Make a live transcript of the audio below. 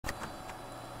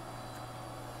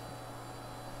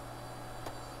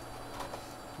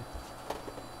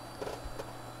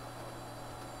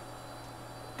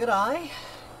G'day,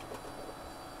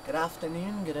 good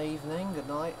afternoon, good evening, good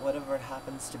night, whatever it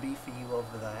happens to be for you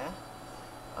over there.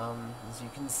 As you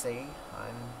can see,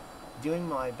 I'm doing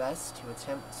my best to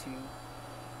attempt to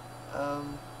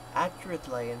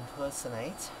accurately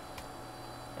impersonate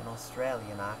an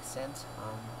Australian accent.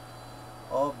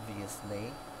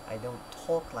 Obviously, I don't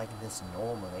talk like this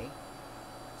normally,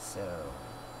 so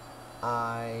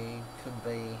I could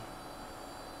be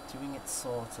doing it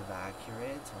sort of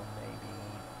accurate, or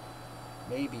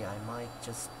maybe I might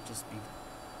just be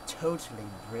totally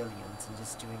brilliant and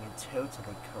just doing it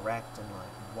totally correct and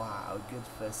like, wow, good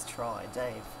first try,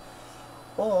 Dave.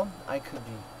 Or I could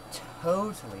be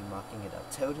totally mucking it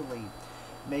up, totally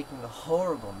making a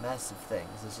horrible mess of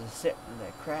things, as just sitting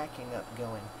there cracking up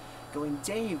going,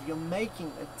 Dave, you're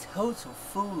making a total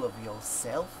fool of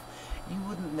yourself. You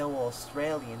wouldn't know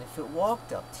Australian if it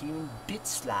walked up to you and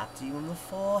bit-slapped you on the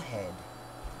forehead.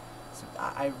 So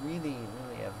I really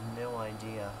have no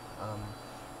idea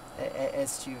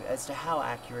as to how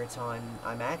accurate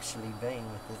I'm actually being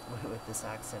with this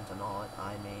accent or not.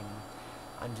 I mean,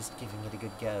 I'm just giving it a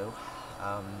good go.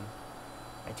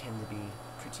 I tend to be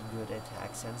pretty good at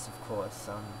accents, of course.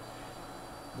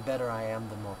 The better I am,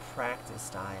 the more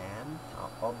practiced I am.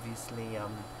 Obviously,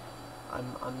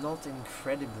 I'm not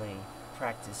incredibly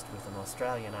practiced with an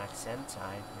Australian accent.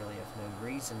 I really have no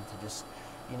reason to just,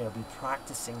 be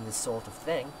practicing this sort of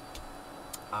thing.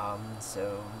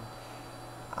 So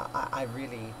I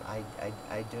really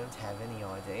don't have any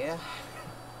idea.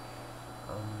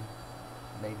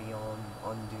 Maybe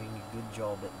I'm doing a good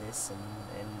job at this,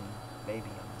 and maybe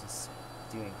I'm just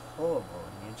doing horrible,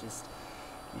 and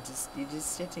you're just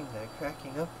sitting there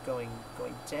cracking up, going,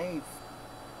 Dave,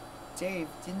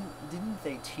 didn't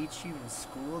they teach you in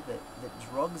school that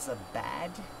drugs are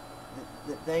bad?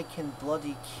 That they can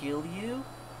bloody kill you?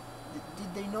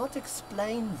 Did they not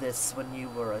explain this when you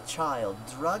were a child?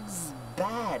 Drugs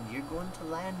bad. You're going to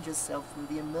land yourself in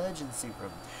the emergency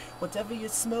room. Whatever you're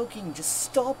smoking, just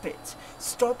stop it.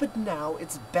 Stop it now.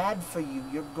 It's bad for you.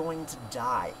 You're going to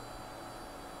die.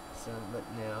 So, but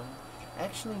no,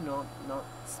 actually not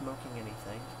smoking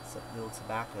anything except a little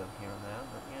tobacco here and there.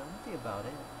 But yeah, that'd be about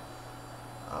it.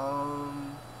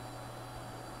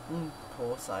 Of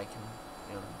course I can,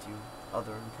 do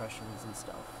other impressions and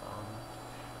stuff.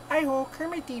 Hi-ho,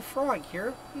 Kermit the Frog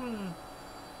here.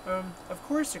 Of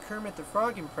course the Kermit the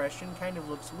Frog impression kind of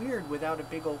looks weird without a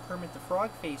big old Kermit the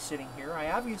Frog face sitting here. I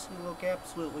obviously look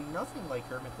absolutely nothing like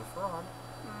Kermit the Frog.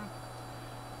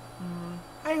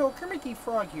 Hi-ho, Kermit the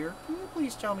Frog here. Can you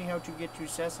please tell me how to get to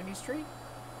Sesame Street?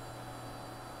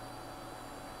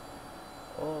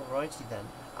 Alrighty then.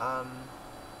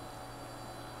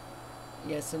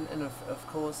 Yes, and of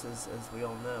course, as we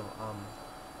all know,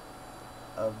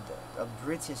 a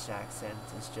British accent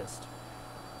is just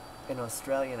an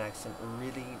Australian accent,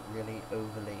 really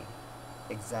overly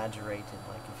exaggerated.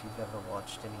 Like if you've ever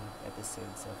watched any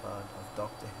episodes of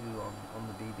Doctor Who on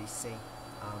the BBC,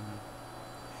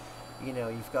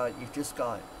 you've just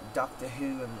got Doctor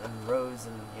Who and Rose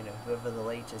and whoever the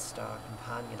latest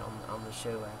companion on the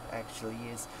show actually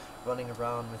is, running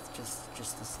around with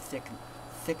just this thick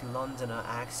Londoner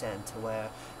accent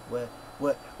where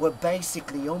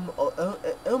basically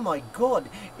oh my god,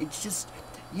 it's just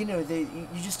you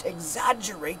just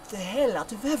exaggerate the hell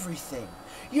out of everything.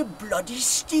 You're bloody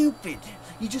stupid.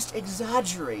 You just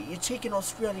exaggerate. You take an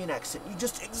Australian accent, you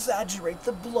just exaggerate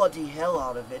the bloody hell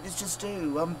out of it. It's just,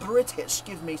 I'm British,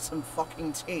 give me some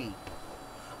fucking tea.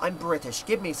 I'm British,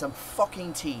 give me some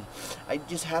fucking tea. I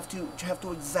just have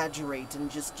to exaggerate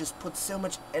and just put so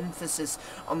much emphasis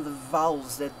on the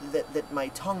vowels that my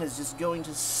tongue is just going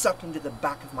to suck into the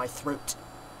back of my throat.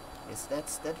 Yes,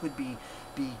 that would be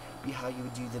how you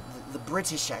would do the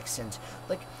British accent.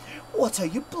 Like, what are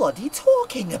you bloody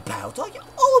talking about? Are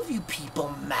all of you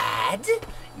people mad?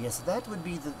 Yes, that would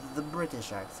be the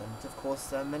British accent. Of course,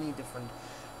 there are many different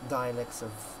dialects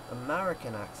of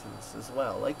American accents as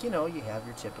well. Like, you have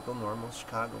your typical normal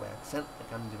Chicago accent,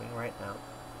 like I'm doing right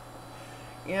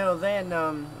now. Then,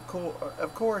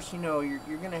 of course,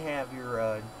 you're gonna have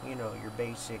your, your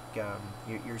basic,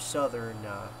 your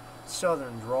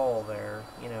southern drawl there.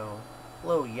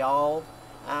 Hello, y'all.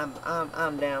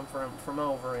 I'm down from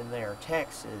over in there,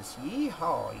 Texas.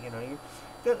 Yeehaw!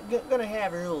 You're gonna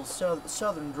have your little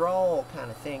southern drawl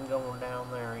kind of thing going down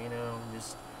there.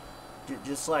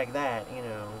 Just like that,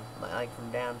 like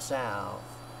from down south.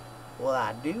 Well,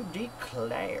 I do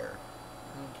declare.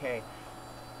 Okay.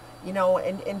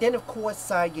 And then of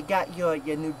course you got your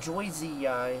New Jersey,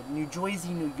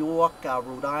 New York,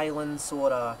 Rhode Island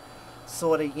sort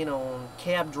sort of, you know,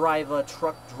 cab driver,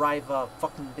 truck driver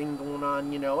fucking thing going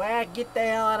on, you know. Get the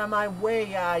hell out of my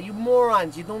way, you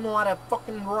morons, you don't know how to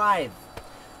fucking drive.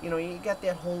 You know, you got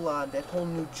that whole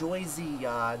New Jersey,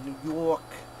 New York,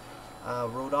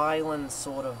 Rhode Island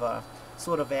sort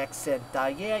of accent.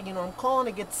 Yeah, you know, I'm calling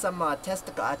to get some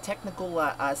technical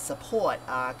support,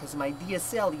 because my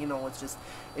DSL, you know, it's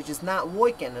just not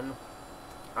working, and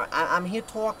I'm here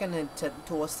talking to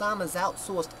Osama's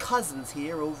outsourced cousins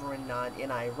here over in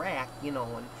Iraq, you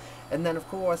know, and then of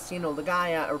course, you know, the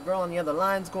guy or girl on the other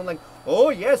line's going like, oh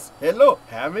yes, hello,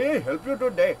 how may I help you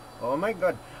today? Oh my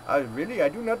God, I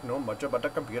do not know much about the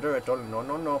computer at all.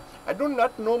 No, I do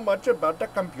not know much about the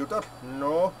computer.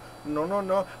 No.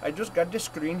 I just got this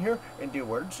screen here and the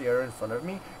words here in front of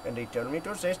me, and they tell me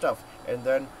to say stuff, and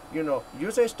then, you know, you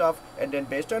say stuff, and then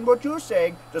based on what you're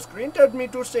saying, the screen tells me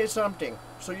to say something.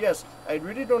 So yes, I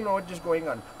really don't know what is going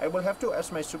on. I will have to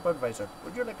ask my supervisor.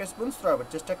 Would you like a spoon straw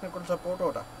with this technical support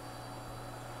order?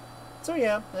 So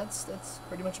yeah, that's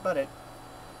pretty much about it.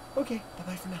 Okay,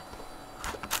 bye-bye for now.